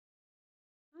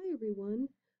everyone.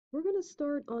 We're going to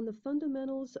start on the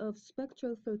fundamentals of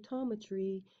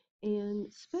spectrophotometry, and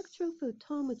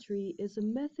spectrophotometry is a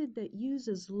method that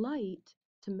uses light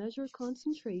to measure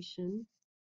concentration,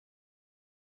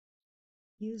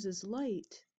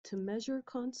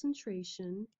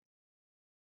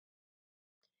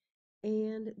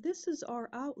 and this is our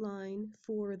outline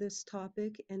for this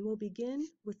topic, and we'll begin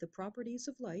with the properties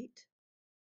of light.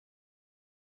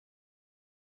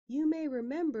 You may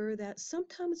remember that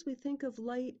sometimes we think of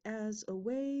light as a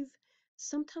wave,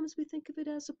 sometimes we think of it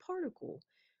as a particle.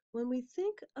 When we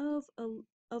think of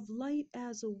light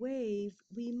as a wave,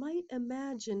 we might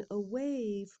imagine a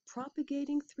wave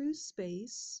propagating through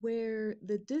space where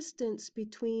the distance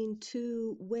between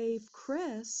two wave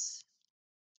crests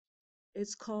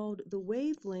is called the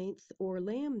wavelength, or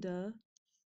lambda.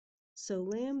 So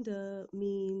lambda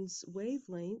means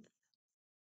wavelength.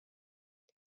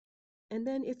 And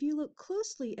then if you look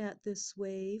closely at this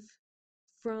wave,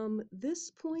 from this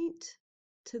point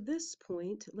to this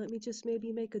point, let me just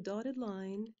maybe make a dotted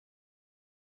line,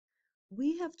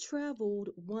 we have traveled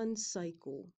one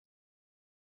cycle.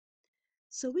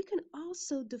 So we can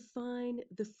also define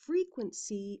the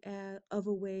frequency of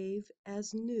a wave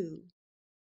as nu.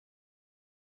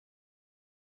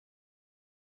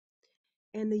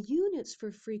 And the units for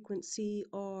frequency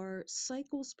are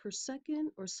cycles per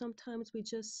second, or sometimes we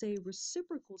just say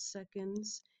reciprocal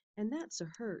seconds, and that's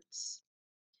a hertz.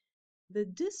 The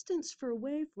distance for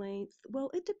wavelength,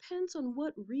 well, it depends on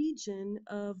what region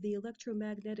of the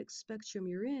electromagnetic spectrum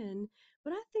you're in,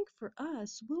 but I think for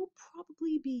us, we'll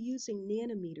probably be using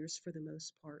nanometers for the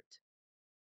most part.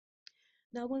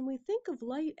 Now, when we think of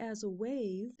light as a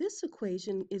wave, this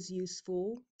equation is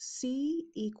useful. C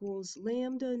equals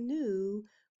lambda nu,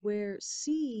 where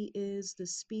c is the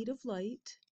speed of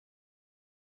light.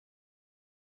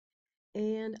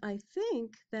 And I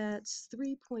think that's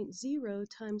 3.0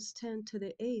 times 10 to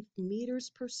the 8th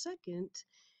meters per second.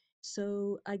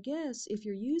 So I guess if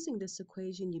you're using this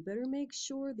equation, you better make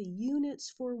sure the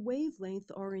units for wavelength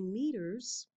are in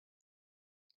meters.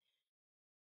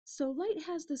 So light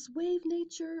has this wave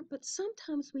nature, but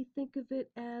sometimes we think of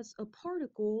it as a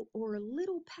particle or a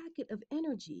little packet of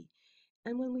energy.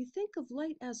 And when we think of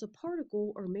light as a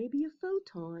particle or maybe a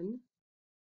photon,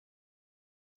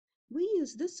 we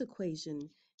use this equation.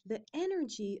 The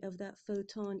energy of that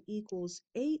photon equals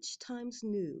h times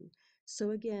nu. So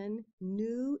again,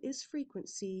 nu is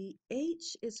frequency,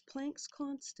 h is Planck's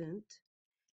constant,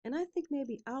 and I think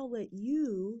maybe I'll let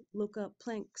you look up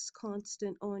Planck's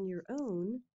constant on your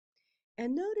own.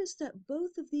 And notice that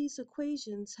both of these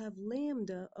equations have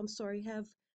have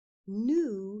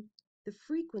nu, the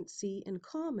frequency, in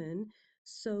common.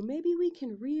 So maybe we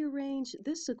can rearrange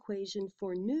this equation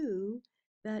for nu,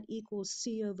 that equals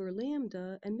c over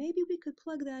lambda, and maybe we could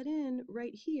plug that in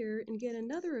right here and get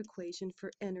another equation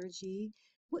for energy.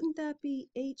 Wouldn't that be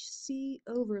hc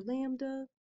over lambda?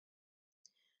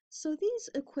 So these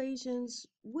equations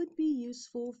would be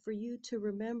useful for you to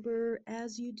remember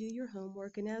as you do your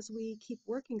homework and as we keep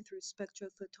working through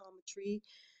spectrophotometry.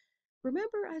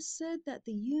 Remember I said that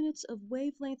the units of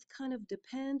wavelength kind of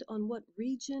depend on what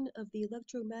region of the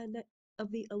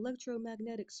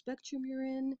electromagnetic spectrum you're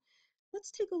in.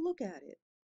 Let's take a look at it.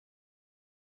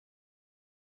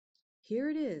 Here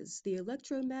it is, the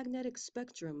electromagnetic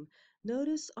spectrum.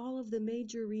 Notice all of the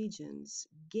major regions: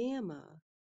 gamma,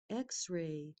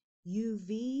 X-ray,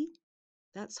 UV,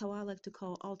 that's how I like to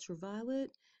call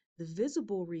ultraviolet, the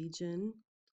visible region,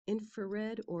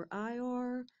 infrared or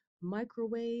IR,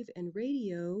 microwave, and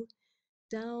radio.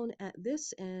 Down at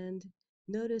this end,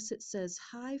 notice it says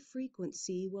high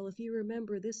frequency. Well, if you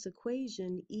remember this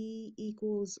equation, E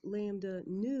equals lambda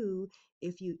nu,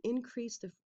 if you increase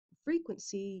the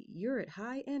frequency, you're at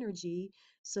high energy.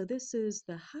 So this is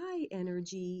the high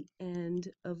energy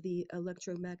end of the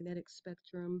electromagnetic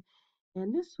spectrum,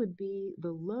 and this would be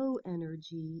the low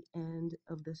energy end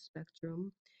of the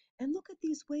spectrum. And look at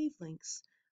these wavelengths.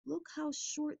 Look how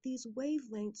short these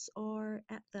wavelengths are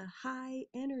at the high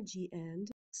energy end.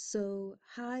 So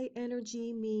high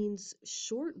energy means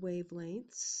short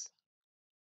wavelengths.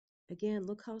 Again,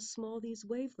 look how small these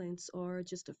wavelengths are,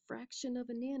 just a fraction of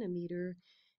a nanometer.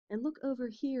 And look over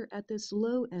here at this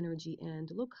low energy end.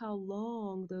 Look how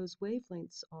long those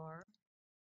wavelengths are.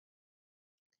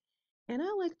 And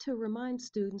I like to remind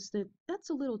students that that's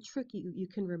a little trick you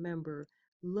can remember.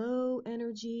 Low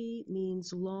energy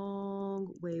means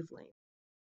long wavelength.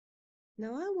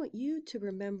 Now I want you to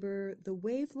remember the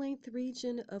wavelength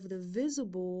region of the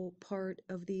visible part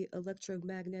of the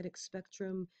electromagnetic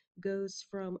spectrum goes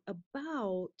from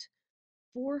about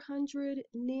 400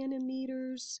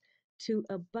 nanometers to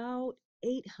about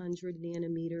 800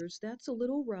 nanometers. That's a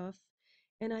little rough.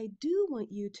 And I do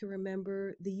want you to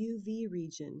remember the UV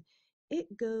region.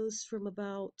 It goes from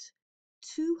about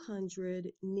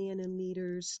 200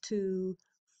 nanometers to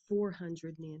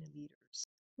 400 nanometers.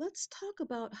 Let's talk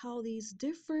about how these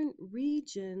different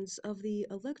regions of the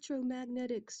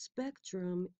electromagnetic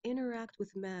spectrum interact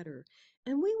with matter.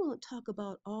 And we won't talk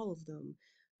about all of them.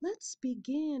 Let's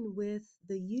begin with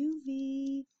the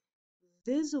UV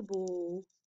visible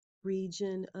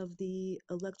region of the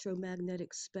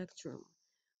electromagnetic spectrum.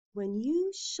 When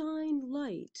you shine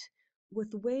light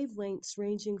with wavelengths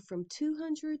ranging from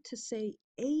 200 to say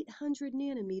 800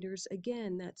 nanometers,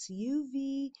 again, that's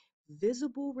UV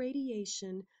visible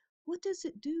radiation, what does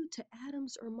it do to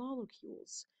atoms or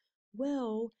molecules?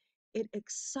 Well, it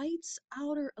excites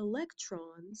outer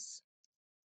electrons.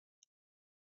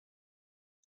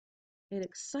 It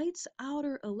excites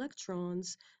outer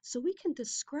electrons, so we can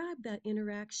describe that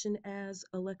interaction as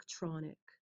electronic.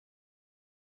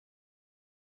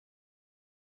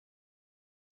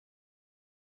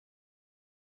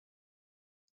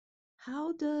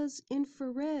 How does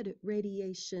infrared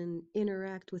radiation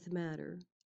interact with matter?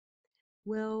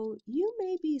 Well, you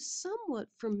may be somewhat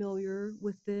familiar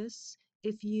with this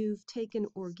if you've taken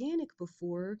organic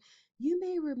before. You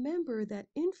may remember that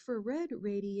infrared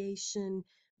radiation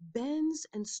bends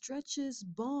and stretches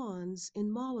bonds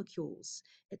in molecules.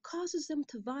 It causes them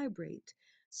to vibrate.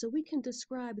 So we can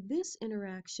describe this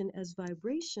interaction as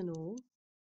vibrational.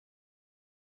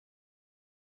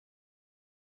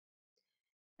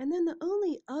 And then the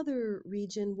only other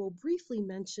region we'll briefly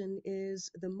mention is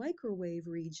the microwave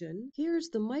region. Here's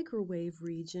the microwave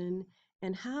region.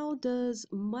 And how does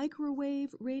microwave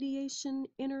radiation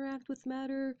interact with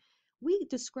matter? We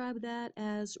describe that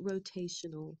as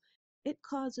rotational. It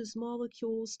causes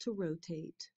molecules to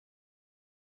rotate.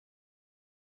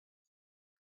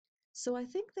 So I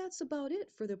think that's about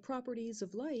it for the properties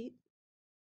of light.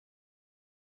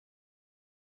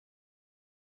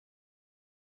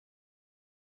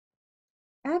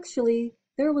 Actually,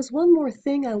 there was one more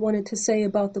thing I wanted to say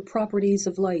about the properties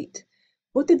of light.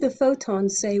 What did the photon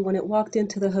say when it walked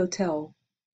into the hotel?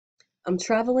 I'm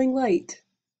traveling light.